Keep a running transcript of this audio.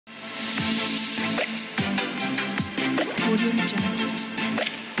Hello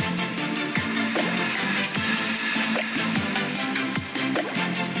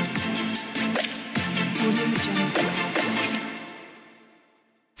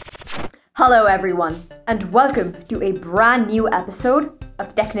everyone, and welcome to a brand new episode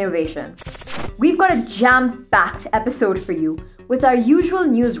of Technovation. We've got a jam-packed episode for you with our usual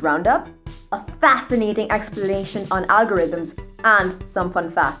news roundup, a fascinating explanation on algorithms, and some fun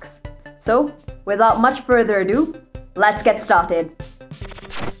facts. So, without much further ado, let's get started.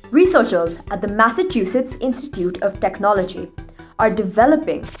 Researchers at the Massachusetts Institute of Technology are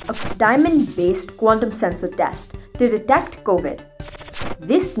developing a diamond-based quantum sensor test to detect COVID.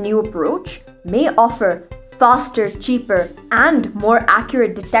 This new approach may offer faster, cheaper, and more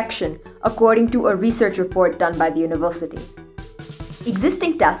accurate detection, according to a research report done by the university.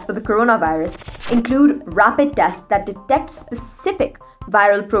 Existing tests for the coronavirus include rapid tests that detect specific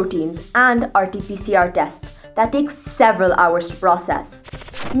viral proteins and RT-PCR tests that take several hours to process.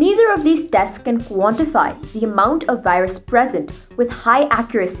 Neither of these tests can quantify the amount of virus present with high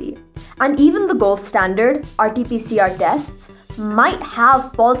accuracy, and even the gold standard RT-PCR tests might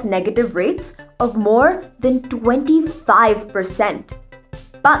have false negative rates of more than 25%.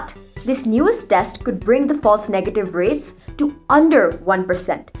 But this newest test could bring the false negative rates to under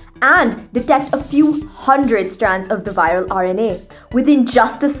 1% and detect a few hundred strands of the viral RNA within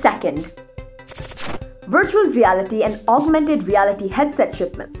just a second. Virtual reality and augmented reality headset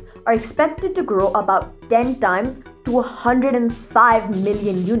shipments are expected to grow about 10 times to 105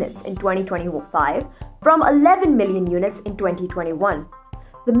 million units in 2025 from 11 million units in 2021.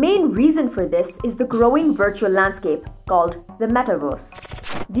 The main reason for this is the growing virtual landscape called the metaverse.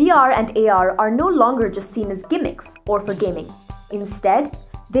 VR and AR are no longer just seen as gimmicks or for gaming. Instead,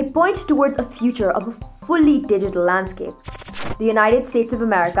 they point towards a future of a fully digital landscape. The United States of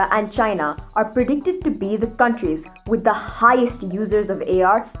America and China are predicted to be the countries with the highest users of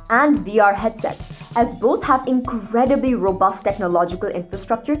AR and VR headsets, as both have incredibly robust technological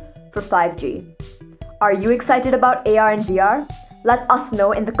infrastructure for 5G. Are you excited about AR and VR? Let us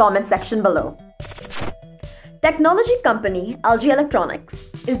know in the comment section below. Technology company LG Electronics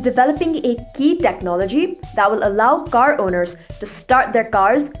is developing a key technology that will allow car owners to start their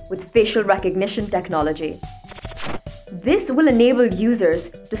cars with facial recognition technology. This will enable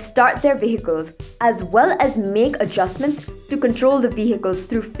users to start their vehicles as well as make adjustments to control the vehicles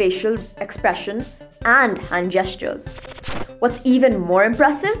through facial expression and hand gestures. What's even more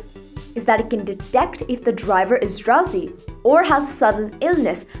impressive is that it can detect if the driver is drowsy or has sudden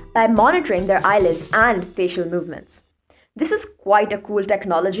illness by monitoring their eyelids and facial movements. This is quite a cool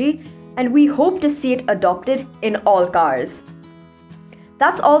technology, and we hope to see it adopted in all cars.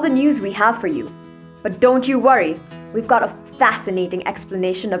 That's all the news we have for you. But don't you worry, we've got a fascinating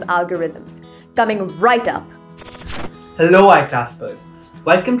explanation of algorithms coming right up. Hello Igraaspers.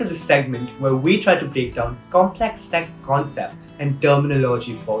 Welcome to the segment where we try to break down complex tech concepts and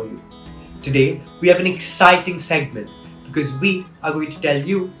terminology for you. Today, we have an exciting segment because we are going to tell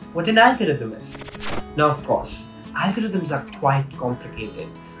you what an algorithm is. Now, of course, algorithms are quite complicated,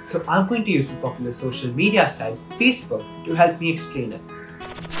 so I'm going to use the popular social media site Facebook to help me explain it.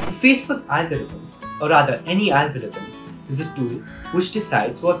 The Facebook algorithm, or rather any algorithm, is a tool which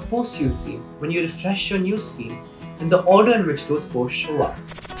decides what posts you'll see when you refresh your newsfeed and the order in which those posts show up.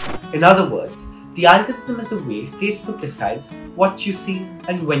 In other words, the algorithm is the way Facebook decides what you see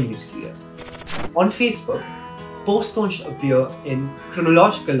and when you see it. On Facebook, posts don't appear in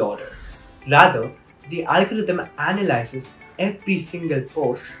chronological order. Rather, the algorithm analyzes every single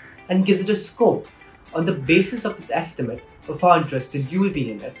post and gives it a score on the basis of its estimate of how interested you will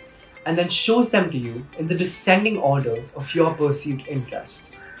be in it, and then shows them to you in the descending order of your perceived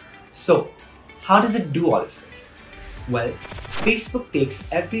interest. So, how does it do all of this? Well, Facebook takes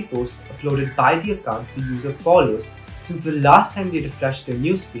every post uploaded by the accounts the user follows since the last time they refreshed their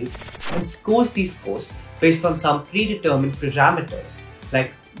newsfeed and scores these posts based on some predetermined parameters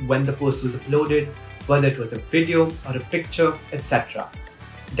like when the post was uploaded, whether it was a video or a picture, etc.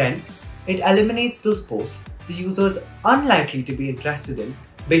 Then, it eliminates those posts the user is unlikely to be interested in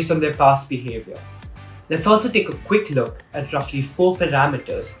based on their past behavior. Let's also take a quick look at roughly 4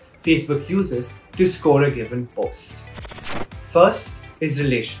 parameters Facebook uses to score a given post. First is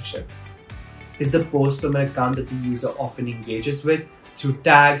relationship. Is the post from an account that the user often engages with through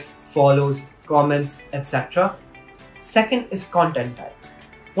tags, follows, comments, etc. Second is content type.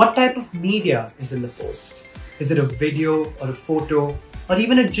 What type of media is in the post? Is it a video or a photo or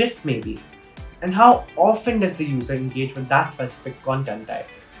even a GIF maybe? And how often does the user engage with that specific content type?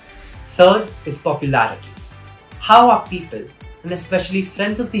 Third is popularity. How are people, and especially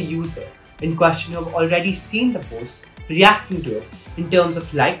friends of the user in question who have already seen the post, reacting to it in terms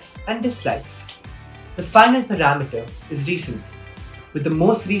of likes and dislikes. The final parameter is recency, with the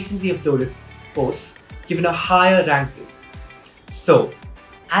most recently uploaded posts given a higher ranking. So,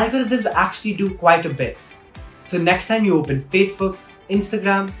 algorithms actually do quite a bit. So next time you open Facebook,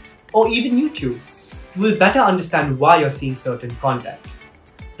 Instagram, or even YouTube, you will better understand why you're seeing certain content.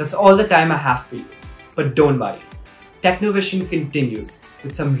 That's all the time I have for you. But don't worry, Technovation continues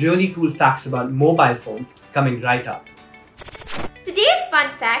with some really cool facts about mobile phones coming right up. Today's fun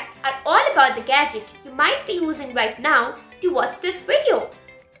facts are all about the gadget you might be using right now to watch this video.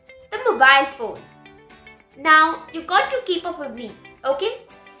 The mobile phone. Now, you got to keep up with me, okay?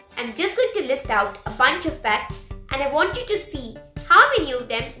 I'm just going to list out a bunch of facts and I want you to see how many of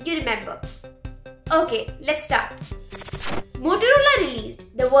them you remember. Okay, let's start. Motorola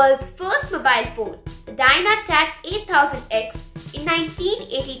released the world's first mobile phone, the Dynatac 8000X, in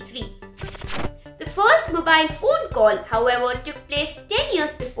 1983. The first mobile phone call, however, took place 10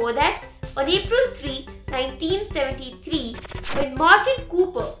 years before that on April 3, 1973, when Martin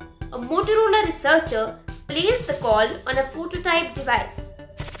Cooper, a Motorola researcher, placed the call on a prototype device.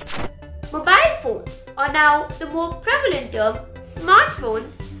 Mobile phones, or now the more prevalent term,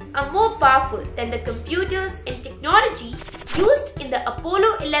 smartphones, are more powerful than the computers and technology used in the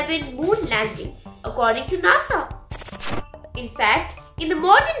Apollo 11 moon landing, according to NASA. In fact, in the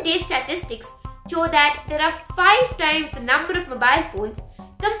modern day statistics show that there are 5 times the number of mobile phones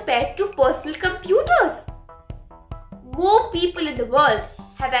compared to personal computers. More people in the world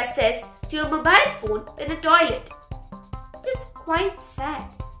have access to a mobile phone than a toilet. It is quite sad.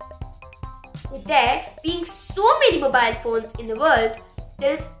 With there being so many mobile phones in the world,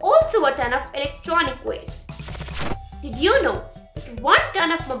 there is also a ton of electronic waste. Did you know that 1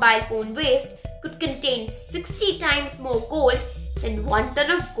 ton of mobile phone waste could contain 60 times more gold than 1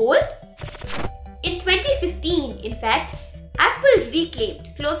 ton of gold? In 2015, in fact, Apple reclaimed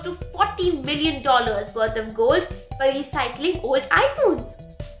close to $40 million worth of gold by recycling old iPhones.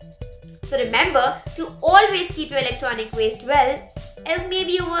 So remember to always keep your electronic waste well, as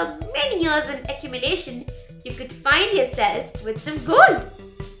maybe over many years in accumulation, you could find yourself with some gold.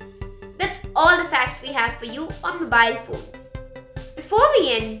 That's all the facts we have for you on mobile phones. Before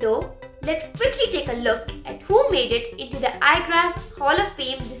we end though, let's quickly take a look at who made it into the Igraasp Hall of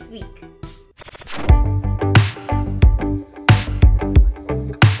Fame this week.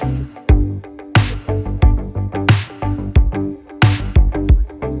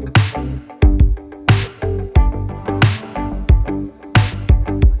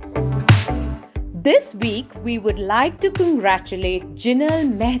 This week, we would like to congratulate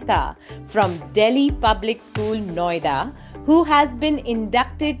Jinal Mehta from Delhi Public School, Noida, who has been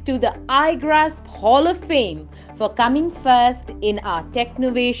inducted to the Igraasp Hall of Fame for coming first in our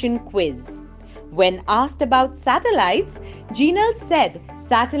Technovation quiz. When asked about satellites, Jinal said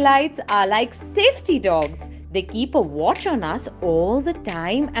satellites are like safety dogs. They keep a watch on us all the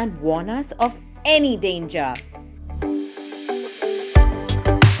time and warn us of any danger.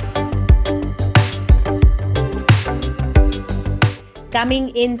 Coming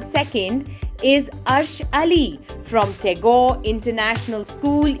in second is Arsh Ali from Tagore International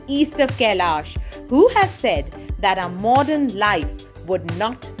School east of Kailash, who has said that our modern life would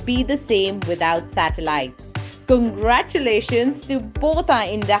not be the same without satellites. Congratulations to both our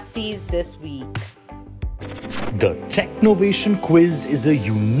inductees this week. The Technovation quiz is a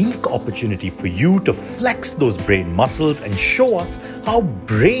unique opportunity for you to flex those brain muscles and show us how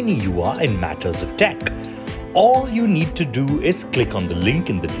brainy you are in matters of tech. All you need to do is click on the link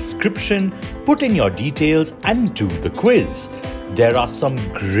in the description, put in your details and do the quiz. There are some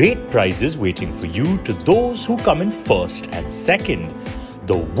great prizes waiting for you to those who come in first and second.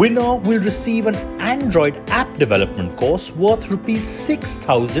 The winner will receive an Android app development course worth Rs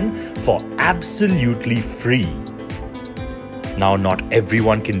 6,000 for absolutely free. Now, not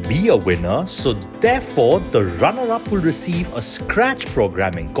everyone can be a winner, so therefore the runner-up will receive a Scratch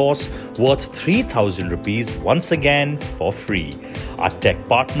programming course worth 3,000 rupees once again for free. Our tech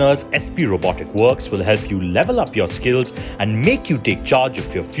partners SP Robotic Works will help you level up your skills and make you take charge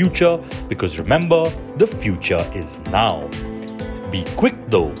of your future, because remember, the future is now. Be quick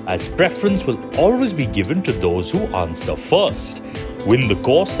though, as preference will always be given to those who answer first. Win the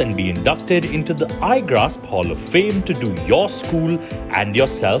course and be inducted into the Igraasp Hall of Fame to do your school and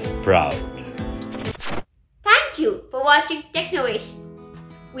yourself proud. Thank you for watching Technovation.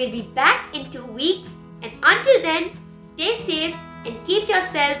 We'll be back in 2 weeks, and until then, stay safe and keep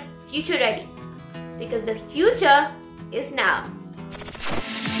yourselves future ready, because the future is now.